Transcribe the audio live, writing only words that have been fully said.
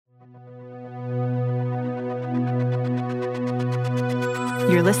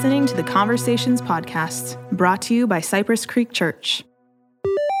You're listening to the Conversations Podcast, brought to you by Cypress Creek Church.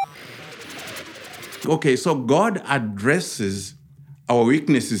 Okay, so God addresses our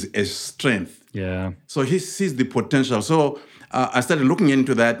weaknesses as strength. Yeah. So he sees the potential. So I started looking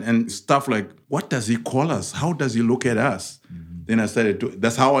into that and stuff like, what does he call us? How does he look at us? Then I started to,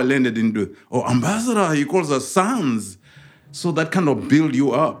 that's how I landed into, ambassador, he calls us sons. So that kind of build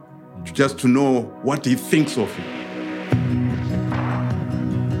you up just to know what he thinks of you.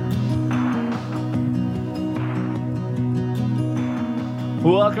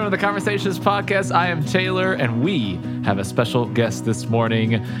 Welcome to the Conversations Podcast. I am Taylor, and we have a special guest this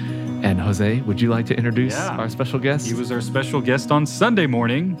morning. And Jose, would you like to introduce our special guest? He was our special guest on Sunday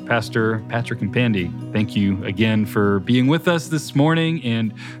morning, Pastor Patrick Mpande. Thank you again for being with us this morning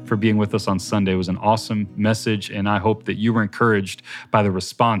and for being with us on Sunday. It was an awesome message, and I hope that you were encouraged by the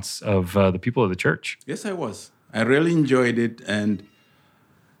response of the people of the church. Yes, I was. I really enjoyed it, and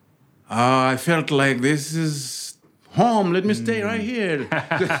I felt like this is home. Let me stay right here.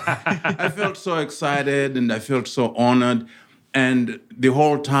 I felt so excited, and I felt so honored. And the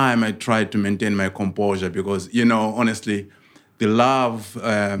whole time I tried to maintain my composure because, honestly, the love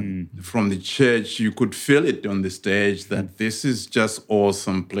from the church, you could feel it on the stage that this is just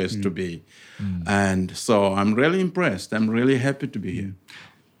awesome place to be. And so I'm really impressed. I'm really happy to be here.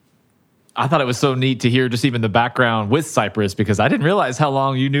 I thought it was so neat to hear just even the background with Cypress, because I didn't realize how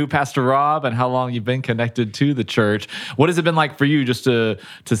long you knew Pastor Rob and how long you've been connected to the church. What has it been like for you just to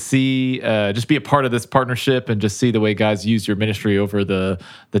see, just be a part of this partnership and just see the way God's used your ministry over the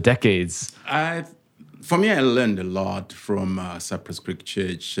decades? For me, I learned a lot from Cypress Creek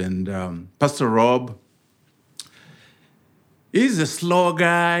Church. And Pastor Rob, he's a slow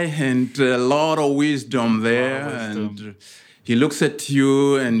guy and a lot of wisdom there. And he looks at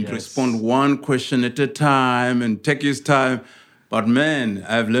you and respond one question at a time and take his time. But man,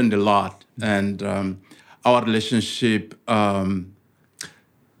 I've learned a lot. And our relationship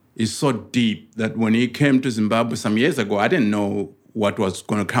is so deep that when he came to Zimbabwe some years ago, I didn't know what was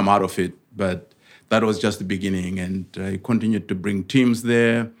going to come out of it. But that was just the beginning. And he continued to bring teams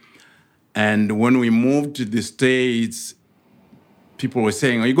there. And when we moved to the States, people were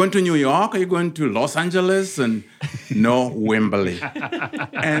saying, are you going to New York? Are you going to Los Angeles? And no, Wembley.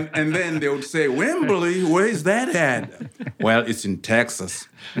 and then they would say, Wembley, where is that at? Well, it's in Texas.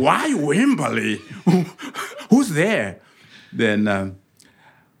 Why Wembley? Who's there? Then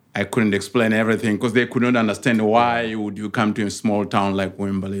I couldn't explain everything because they could not understand why would you come to a small town like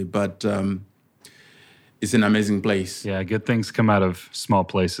Wembley. But it's an amazing place. Yeah, good things come out of small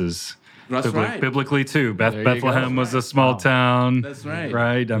places. That's right. Biblically, too. Bethlehem was a small town. That's right.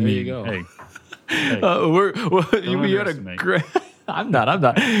 Right? I There mean, you go. Hey. You had a great... I'm not.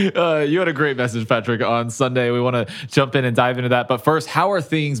 You had a great message, Patrick, on Sunday. We want to jump in and dive into that. But first, how are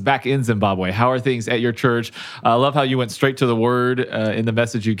things back in Zimbabwe? How are things at your church? I love how you went straight to the word in the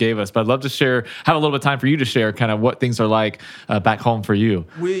message you gave us. But I'd love to have a little bit of time for you to share kind of what things are like back home for you.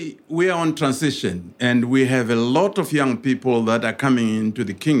 We are on transition, and we have a lot of young people that are coming into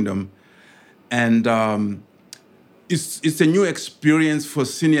the kingdom. And it's a new experience for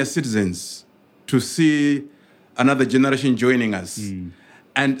senior citizens to see another generation joining us.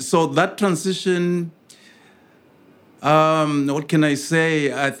 And so that transition, what can I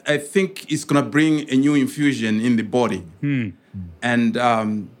say? I think it's going to bring a new infusion in the body.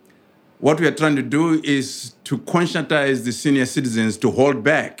 And what we are trying to do is to conscientize the senior citizens to hold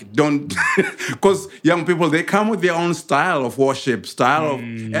back. Don't, because young people, they come with their own style of worship, style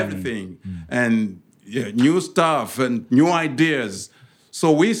of everything, and new stuff and new ideas. So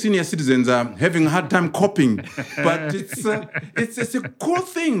we senior citizens are having a hard time coping, but it's a cool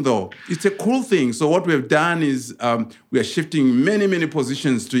thing, though. It's a cool thing. So what we have done is we are shifting many, many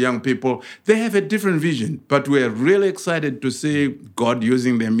positions to young people. They have a different vision, but we are really excited to see God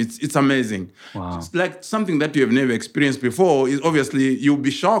using them. It's amazing. Wow. It's like something that you have never experienced before. Is obviously you'll be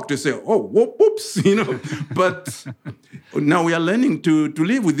shocked to say, oh, whoops, But now we are learning to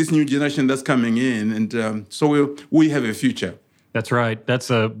live with this new generation that's coming in, and so we have a future. That's right. That's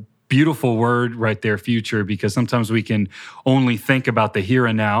a beautiful word right there, future, because sometimes we can only think about the here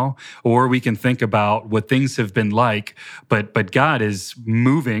and now, or we can think about what things have been like, but God is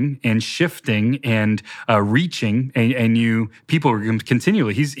moving and shifting and reaching, and people are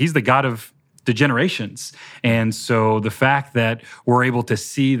continually, He's the God of the generations. And so the fact that we're able to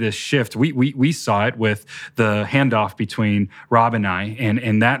see this shift, we saw it with the handoff between Rob and I,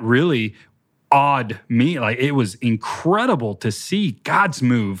 and that really awed me. Like, it was incredible to see God's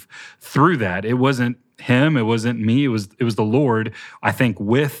move through that. It wasn't him, it wasn't me, it was the Lord, I think,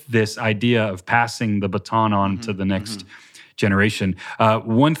 with this idea of passing the baton on to the next generation.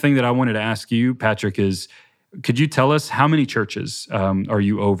 One thing that I wanted to ask you, Patrick, is could you tell us how many churches are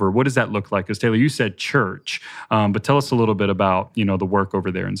you over? What does that look like? Because Taylor, you said church, but tell us a little bit about the work over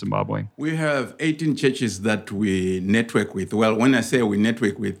there in Zimbabwe. We have 18 churches that we network with. Well, when I say we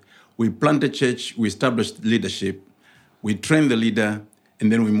network with, we plant a church, we establish leadership, we train the leader,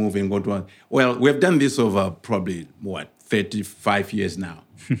 and then we move and go to one. Well, we've done this over probably, 35 years now.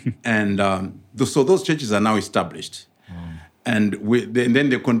 And so those churches are now established. And then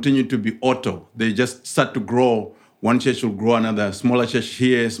they continue to be auto. They just start to grow. One church will grow another, smaller church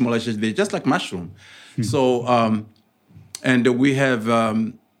here, smaller church there, just like mushroom. So, and we have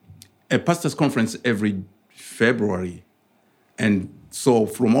a pastor's conference every February. And so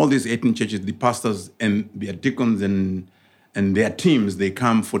from all these 18 churches, the pastors and their deacons and their teams, they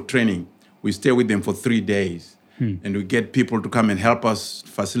come for training. We stay with them for 3 days. And we get people to come and help us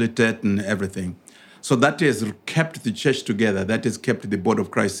facilitate and everything. So that has kept the church together. That has kept the body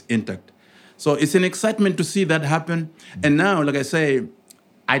of Christ intact. So it's an excitement to see that happen. And now, like I say,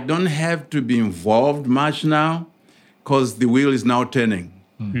 I don't have to be involved much now because the wheel is now turning.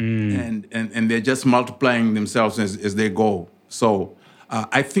 And they're just multiplying themselves as they go. So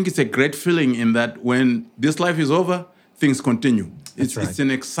I think it's a great feeling in that when this life is over, things continue. It's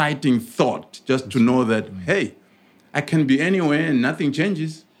an exciting thought just to know that, hey, I can be anywhere and nothing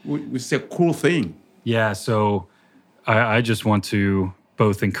changes. It's a cool thing. Yeah, so I just want to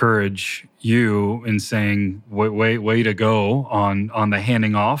both encourage you in saying, way to go on the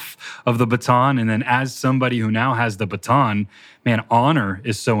handing off of the baton. And then as somebody who now has the baton, man, honor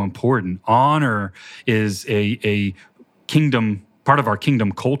is so important. Honor is a kingdom, part of our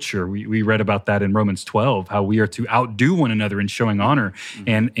kingdom culture. We read about that in Romans 12, how we are to outdo one another in showing honor.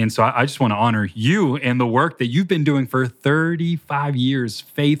 And so I just want to honor you and the work that you've been doing for 35 years,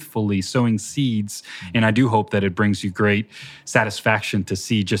 faithfully sowing seeds. And I do hope that it brings you great satisfaction to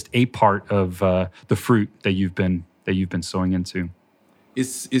see just a part of the fruit that you've been sowing into.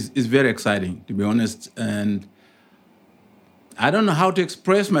 It's very exciting, to be honest. And I don't know how to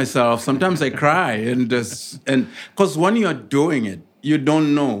express myself. Sometimes I cry, and because when you are doing it, you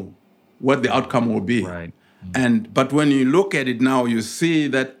don't know what the outcome will be. Right. But when you look at it now, you see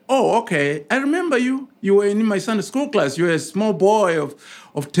that, oh, okay, I remember you. You were in my Sunday school class. You were a small boy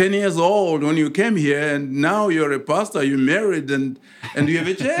of 10 years old when you came here, and now you're a pastor. You're married, and you have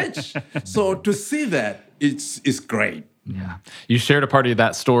a church. So to see that, it's great. Yeah. You shared a part of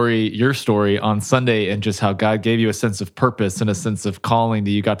that story, your story, on Sunday, and just how God gave you a sense of purpose and a sense of calling that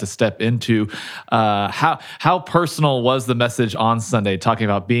you got to step into. How personal was the message on Sunday, talking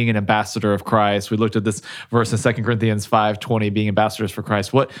about being an ambassador of Christ? We looked at this verse in 2 Corinthians 5:20, being ambassadors for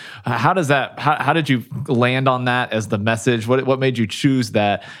Christ. How did you land on that as the message? What made you choose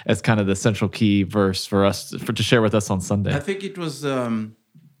that as kind of the central key verse for us to share with us on Sunday? I think it was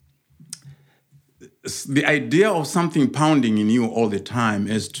the idea of something pounding in you all the time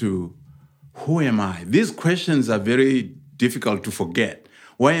as to, who am I? These questions are very difficult to forget.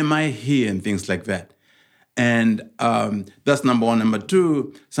 Why am I here? And things like that. And that's number one. Number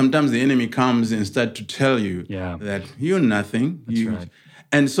two, sometimes the enemy comes and starts to tell you that you're nothing. That's right.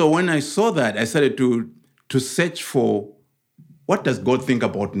 And so when I saw that, I started to search for, what does God think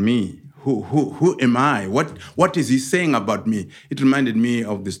about me? Who am I? What is he saying about me? It reminded me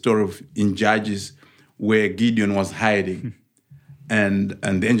of the story in Judges, where Gideon was hiding. And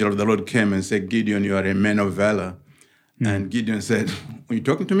the angel of the Lord came and said, Gideon, you are a man of valor. And Gideon said, are you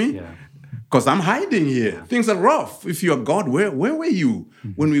talking to me? Because I'm hiding here. Things are rough. If you're God, where were you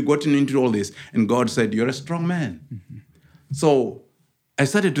when we got into all this? And God said, you're a strong man. So I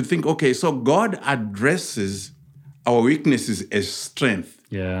started to think, okay, so God addresses our weaknesses as strength.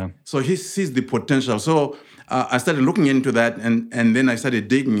 Yeah. So he sees the potential. So I started looking into that, and then I started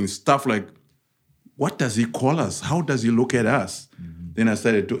digging in stuff like, what does he call us? How does he look at us? Then I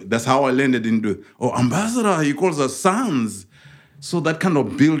started that's how I landed into, ambassador, he calls us sons. So that kind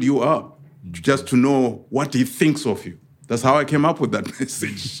of build you up just to know what he thinks of you. That's how I came up with that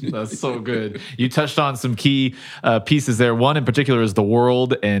message. That's so good. You touched on some key pieces there. One in particular is the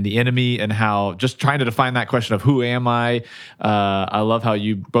world and the enemy, and how just trying to define that question of who am I? I love how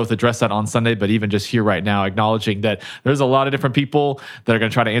you both addressed that on Sunday, but even just here right now, acknowledging that there's a lot of different people that are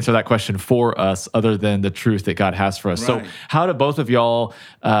going to try to answer that question for us other than the truth that God has for us. Right. So how do both of y'all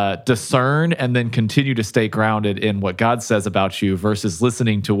discern and then continue to stay grounded in what God says about you versus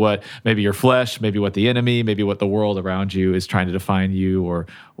listening to what maybe your flesh, maybe what the enemy, maybe what the world around you is trying to define you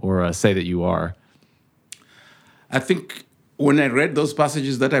or say that you are? I think when I read those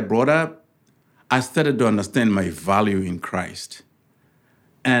passages that I brought up, I started to understand my value in Christ.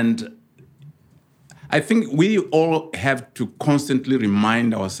 And I think we all have to constantly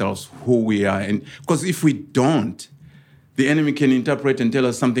remind ourselves who we are. And because if we don't, the enemy can interpret and tell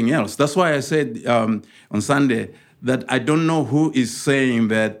us something else. That's why I said on Sunday that I don't know who is saying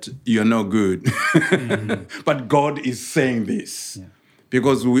that you're no good, but God is saying this. Yeah.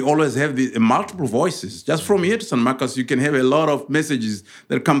 Because we always have the multiple voices. Just from here to San Marcos, you can have a lot of messages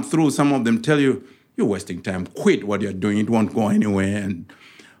that come through. Some of them tell you, you're wasting time. Quit what you're doing. It won't go anywhere.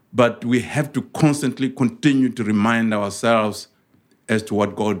 But we have to constantly continue to remind ourselves as to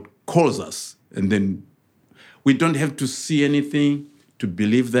what God calls us. And then we don't have to see anything to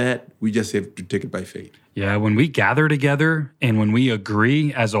believe that. We just have to take it by faith. Yeah, when we gather together and when we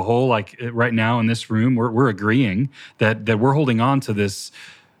agree as a whole, like right now in this room, we're agreeing that we're holding on to this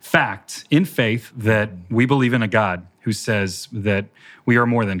fact in faith that we believe in a God who says that we are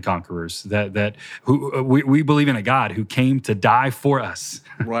more than conquerors, we believe in a God who came to die for us.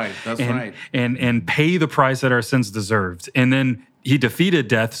 Right, that's right. And pay the price that our sins deserved. And then he defeated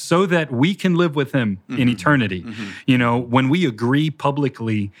death so that we can live with him in eternity. You know, when we agree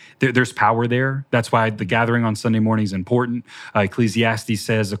publicly, there's power there. That's why the gathering on Sunday morning is important. Ecclesiastes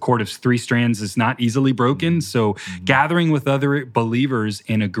says a cord of 3 strands is not easily broken. So gathering with other believers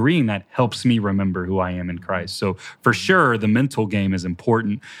and agreeing, that helps me remember who I am in Christ. So for sure, the mental game is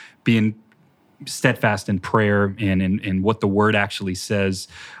important. Being steadfast in prayer and in what the word actually says.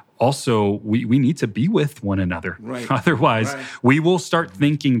 Also, we need to be with one another. Right. Otherwise, we will start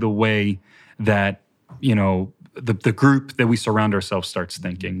thinking the way that, you know, the group that we surround ourselves starts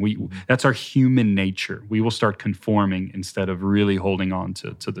thinking. That's our human nature. We will start conforming instead of really holding on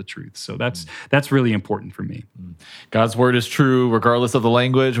to the truth. So that's really important for me. God's word is true regardless of the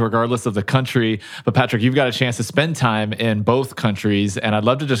language, regardless of the country. But Patrick, you've got a chance to spend time in both countries, and I'd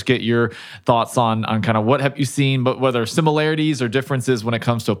love to just get your thoughts on kind of what have you seen, but whether similarities or differences when it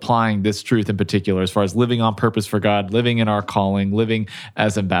comes to applying this truth in particular, as far as living on purpose for God, living in our calling, living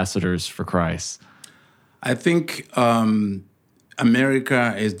as ambassadors for Christ. I think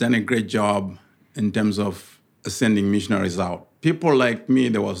America has done a great job in terms of sending missionaries out. People like me,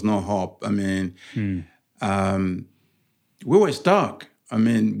 there was no hope. I mean, we were stuck. I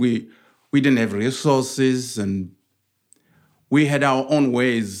mean, we didn't have resources, and we had our own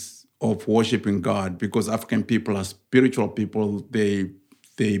ways of worshiping God because African people are spiritual people. They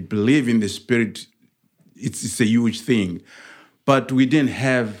believe in the Spirit. It's a huge thing. But we didn't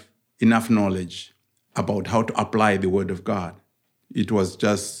have enough knowledge about how to apply the word of God. It was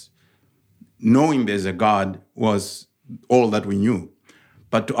just knowing there's a God was all that we knew.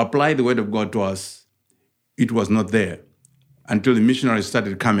 But to apply the word of God to us, it was not there until the missionaries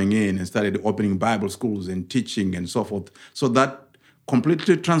started coming in and started opening Bible schools and teaching and so forth. So that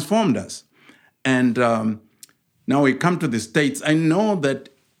completely transformed us. And now we come to the States. I know that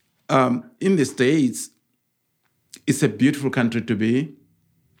in the States, it's a beautiful country to be.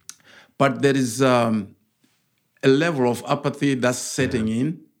 But there is a level of apathy that's setting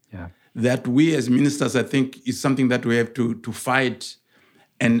in that we as ministers, I think, is something that we have to fight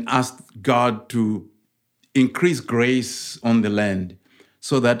and ask God to increase grace on the land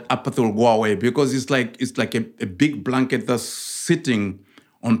so that apathy will go away. Because it's like a big blanket that's sitting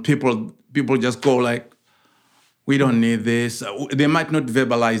on people. People just go like, we don't need this. They might not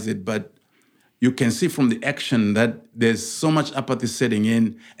verbalize it, but you can see from the action that there's so much apathy setting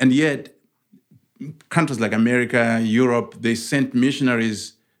in, and yet countries like America, Europe, they sent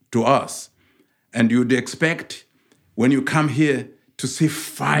missionaries to us. And you'd expect when you come here to see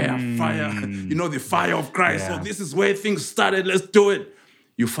fire, you know, the fire of Christ. Yeah. So this is where things started, let's do it.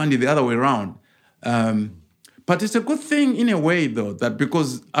 You find it the other way around. But it's a good thing in a way, though, that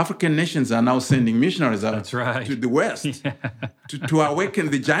because African nations are now sending missionaries out to the West to awaken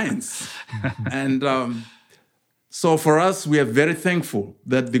the giants. And so for us, we are very thankful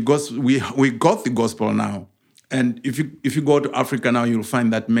that the gospel, we got the gospel now. And if you go to Africa now, you'll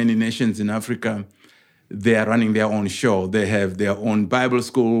find that many nations in Africa, they are running their own show. They have their own Bible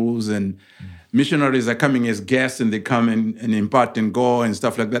schools, and missionaries are coming as guests, and they come and impart and go and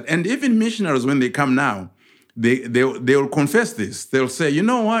stuff like that. And even missionaries, when they come now, they'll confess this. They'll say, you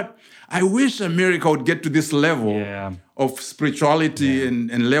know what? I wish America would get to this level of spirituality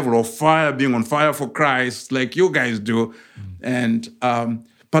and level of fire, being on fire for Christ, like you guys do. And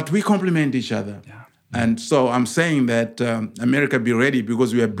but we complement each other. Yeah. And so I'm saying that America, be ready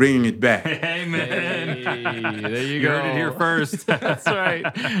because we are bringing it back. Amen. Hey, there you go. Heard it here first. That's right.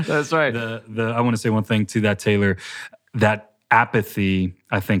 That's right. I want to say one thing to that, Taylor. That apathy,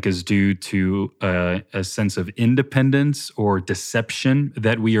 I think, is due to a sense of independence or deception,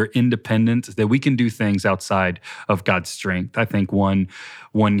 that we are independent, that we can do things outside of God's strength. I think one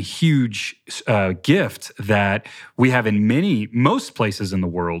huge gift that we have in most places in the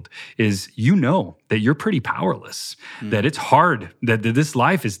world is, that you're pretty powerless, that it's hard, that this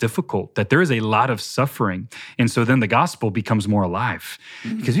life is difficult, that there is a lot of suffering. And so then the gospel becomes more alive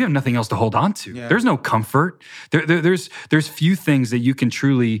because you have nothing else to hold on to. Yeah. There's no comfort. There's few things that you can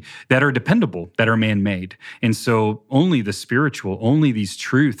that are dependable, that are man-made. And so only the spiritual, only these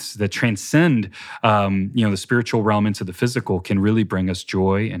truths that transcend, the spiritual realm into the physical can really bring us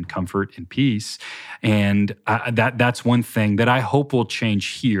joy and comfort and peace. And that's one thing that I hope will change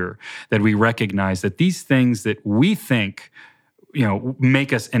here, that we recognize that these things that we think,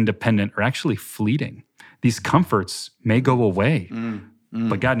 make us independent are actually fleeting. These comforts may go away,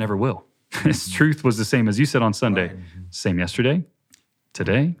 but God never will. His truth was the same, as you said on Sunday, right. Same yesterday,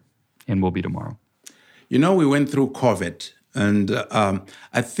 today, and will be tomorrow. We went through COVID, and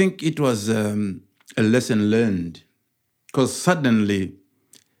I think it was a lesson learned, because suddenly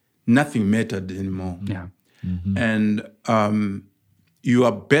nothing mattered anymore. Yeah. Mm-hmm. And you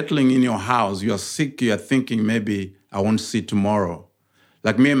are battling in your house, you are sick, you are thinking, maybe I won't see tomorrow.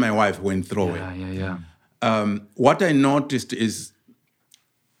 Like me and my wife went through it. Yeah. What I noticed is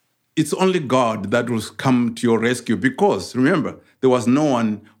it's only God that will come to your rescue, because remember, there was no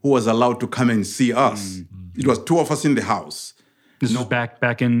one who was allowed to come and see us. Mm-hmm. It was two of us in the house. This was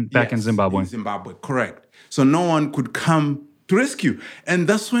back in Zimbabwe. In Zimbabwe, correct. So no one could come to rescue. And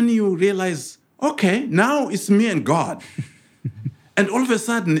that's when you realize, okay, now it's me and God. And all of a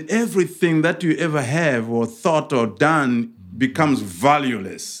sudden, everything that you ever have or thought or done becomes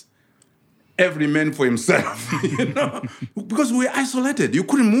valueless. Every man for himself, because we're isolated. You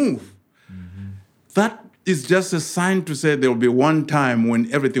couldn't move. Mm-hmm. That is just a sign to say there will be one time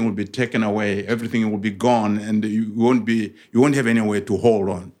when everything will be taken away, everything will be gone, and you won't have anywhere to hold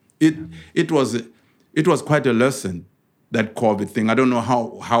on. It was quite a lesson, that COVID thing. I don't know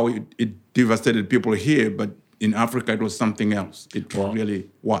how it devastated people here, but in Africa it was something else. It really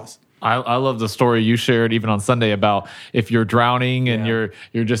was. I love the story you shared even on Sunday about if you're drowning and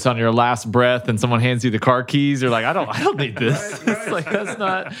you're just on your last breath and someone hands you the car keys, you're like, I don't need this. Right. It's like, that's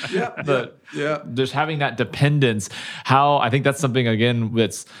not. Just having that dependence. I think that's something, again,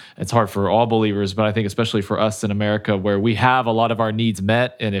 it's hard for all believers, but I think especially for us in America, where we have a lot of our needs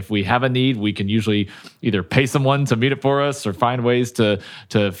met, and if we have a need, we can usually either pay someone to meet it for us or find ways to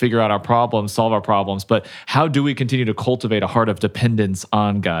figure out our problems, solve our problems. But how do we continue to cultivate a heart of dependence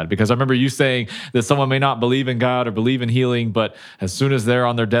on God? Because I remember you saying that someone may not believe in God or believe in healing, but as soon as they're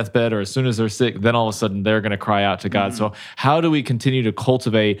on their deathbed or as soon as they're sick, then all of a sudden they're going to cry out to God. Mm-hmm. So how do we continue to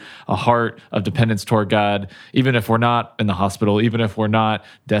cultivate a heart of dependence toward God, even if we're not in the hospital, even if we're not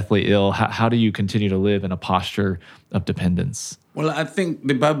deathly ill? How do you continue to live in a posture of dependence? Well, I think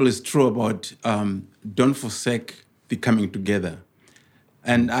the Bible is true about don't forsake the coming together.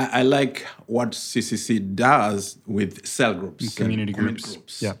 And I like what CCC does with cell groups. Community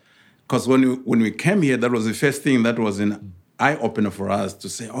groups. Yeah. Because when we came here, that was the first thing that was an eye-opener for us to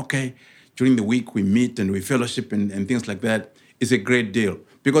say, okay, during the week we meet and we fellowship and things like that. It's a great deal.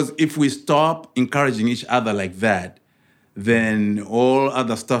 Because if we stop encouraging each other like that, then all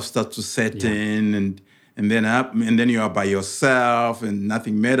other stuff starts to set in, and then you are by yourself and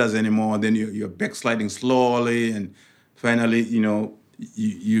nothing matters anymore. Then you're backsliding slowly, and finally,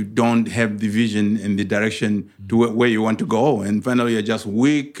 you don't have the vision and the direction to where you want to go. And finally, you're just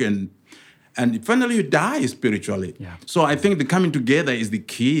weak, and finally you die spiritually. Yeah. So I think the coming together is the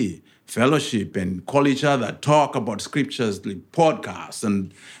key. Fellowship and call each other, talk about scriptures, like podcasts,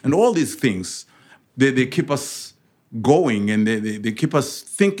 and all these things. They keep us going, and they keep us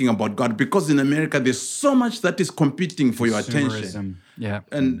thinking about God, because in America there's so much that is competing for your attention. Yeah.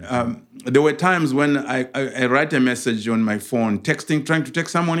 And there were times when I write a message on my phone, trying to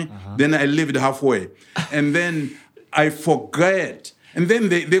text someone, then I leave it halfway, and then I forget, and then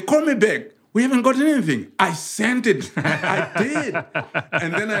they call me back. We haven't gotten anything. I sent it. I did.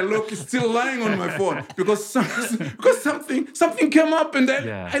 And then I look, it's still lying on my phone because something came up, and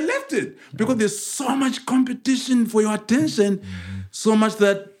I left it. Because there's so much competition for your attention, so much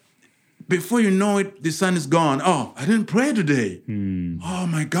that before you know it, the sun is gone. Oh, I didn't pray today. Oh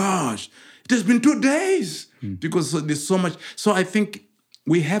my gosh. It has been 2 days because there's so much. So I think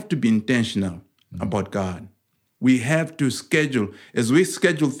we have to be intentional about God. We have to schedule. As we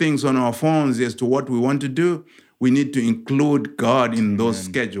schedule things on our phones as to what we want to do, we need to include God in those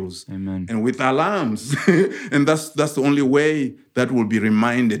schedules. Amen. And with alarms. And that's the only way that we'll be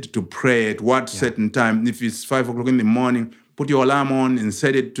reminded to pray at what certain time. If it's 5 o'clock in the morning, put your alarm on and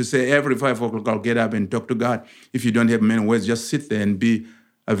set it to say every 5 o'clock I'll get up and talk to God. If you don't have many words, just sit there and be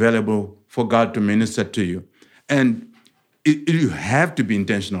available for God to minister to you. And you have to be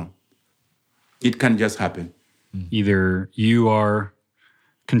intentional. It can't just happen. Either you are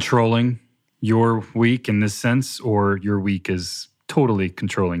controlling your week in this sense, or your week is totally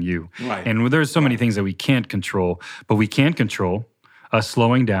controlling you. Right. And there's so many things that we can't control, but we can control us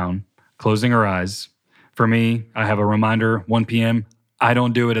slowing down, closing our eyes. For me, I have a reminder, 1 p.m. I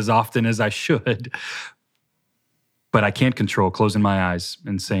don't do it as often as I should, but I can't control closing my eyes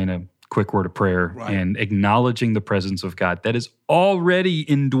and saying a quick word of prayer and acknowledging the presence of God that is already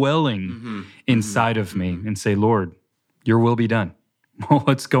indwelling inside of me, and say, Lord, your will be done.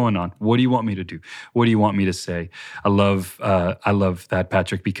 What's going on? What do you want me to do? What do you want me to say? I love that,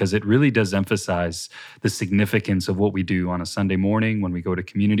 Patrick, because it really does emphasize the significance of what we do on a Sunday morning, when we go to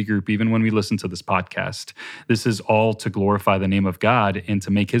community group, even when we listen to this podcast. This is all to glorify the name of God and to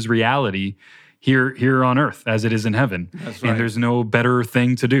make his reality here on earth as it is in heaven. That's right. And there's no better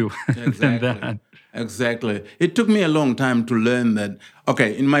thing to do than that. Exactly. It took me a long time to learn that,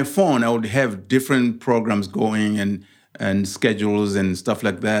 okay, in my phone, I would have different programs going and schedules and stuff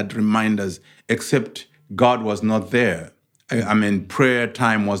like that, reminders, except God was not there. I mean, prayer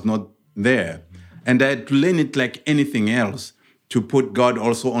time was not there. And I had to learn it like anything else, to put God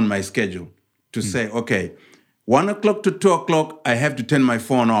also on my schedule, to say, okay, 1 o'clock to 2 o'clock, I have to turn my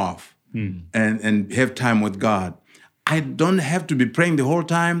phone off and have time with God. I don't have to be praying the whole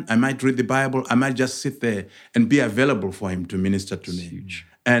time. I might read the Bible. I might just sit there and be available for him to minister to me. Huge.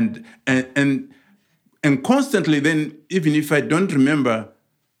 And constantly then, even if I don't remember,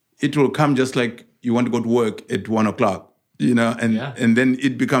 it will come just like you want to go to work at 1 o'clock, and then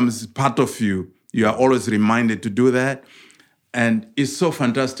it becomes part of you. You are always reminded to do that. And it's so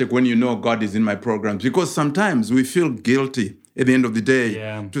fantastic when you know God is in my programs, because sometimes we feel guilty at the end of the day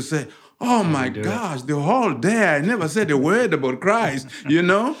to say, oh my gosh, the whole day I never said a word about Christ,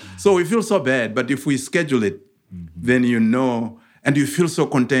 So we feel so bad. But if we schedule it, then and you feel so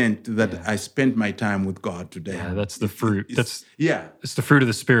content that I spent my time with God today. Yeah, that's the fruit. It's the fruit of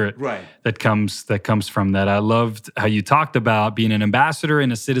the Spirit, right? That comes from that. I loved how you talked about being an ambassador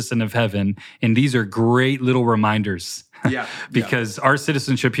and a citizen of heaven, and these are great little reminders. Yeah, because our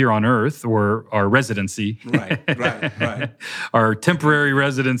citizenship here on earth, or our residency, right. our temporary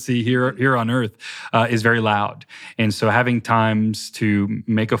residency here on earth is very loud. And so having times to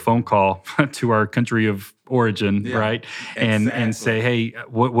make a phone call to our country of origin, right? And say, hey,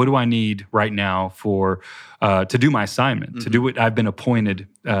 what do I need right now for to do my assignment, to do what I've been appointed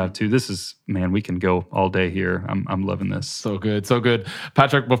to? This is, man, we can go all day here. I'm loving this. So good, so good.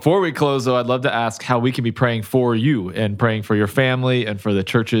 Patrick, before we close, though, I'd love to ask how we can be praying for you and praying for your family and for the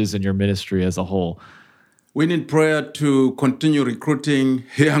churches and your ministry as a whole. We need prayer to continue recruiting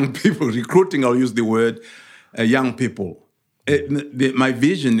young people. I'll use the word, young people. My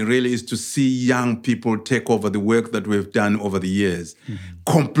vision really is to see young people take over the work that we've done over the years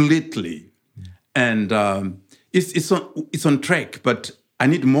completely. And it's on track, but I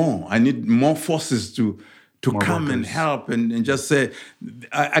need more. I need more forces to come workers and help and just say,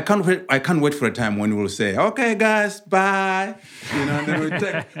 I can't wait for a time when we'll say, okay, guys, bye. And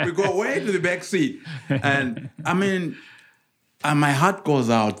then we go away to the back seat. And I mean, my heart goes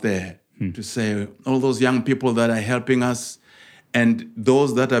out there to say, all those young people that are helping us, and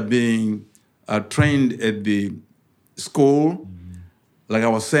those that are being trained at the school, like I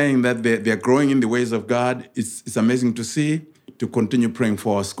was saying, that they're growing in the ways of God. It's amazing to see, to continue praying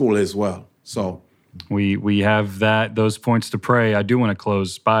for our school as well. So we have those points to pray. I do want to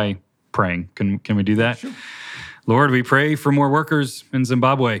close by praying. Can we do that? Sure. Lord, we pray for more workers in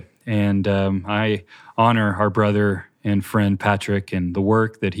Zimbabwe. And I honor our brother and friend Patrick and the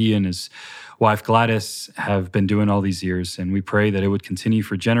work that he and his wife Gladys have been doing all these years, and we pray that it would continue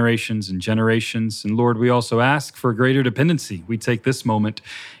for generations and generations. And Lord, we also ask for greater dependency. We take this moment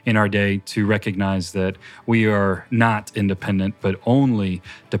in our day to recognize that we are not independent, but only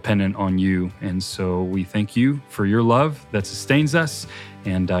dependent on you. And so we thank you for your love that sustains us.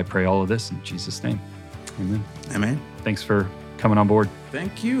 And I pray all of this in Jesus' name. Amen. Amen. Thanks for coming on board.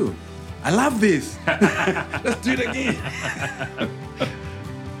 Thank you. I love this. Let's do it again.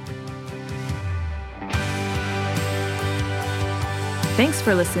 Thanks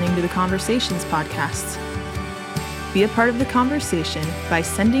for listening to the Conversations podcast. Be a part of the conversation by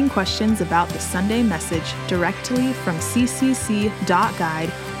sending questions about the Sunday message directly from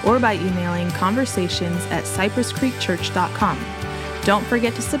ccc.guide or by emailing conversations@cypresscreekchurch.com. Don't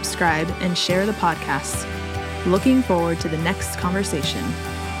forget to subscribe and share the podcast. Looking forward to the next conversation.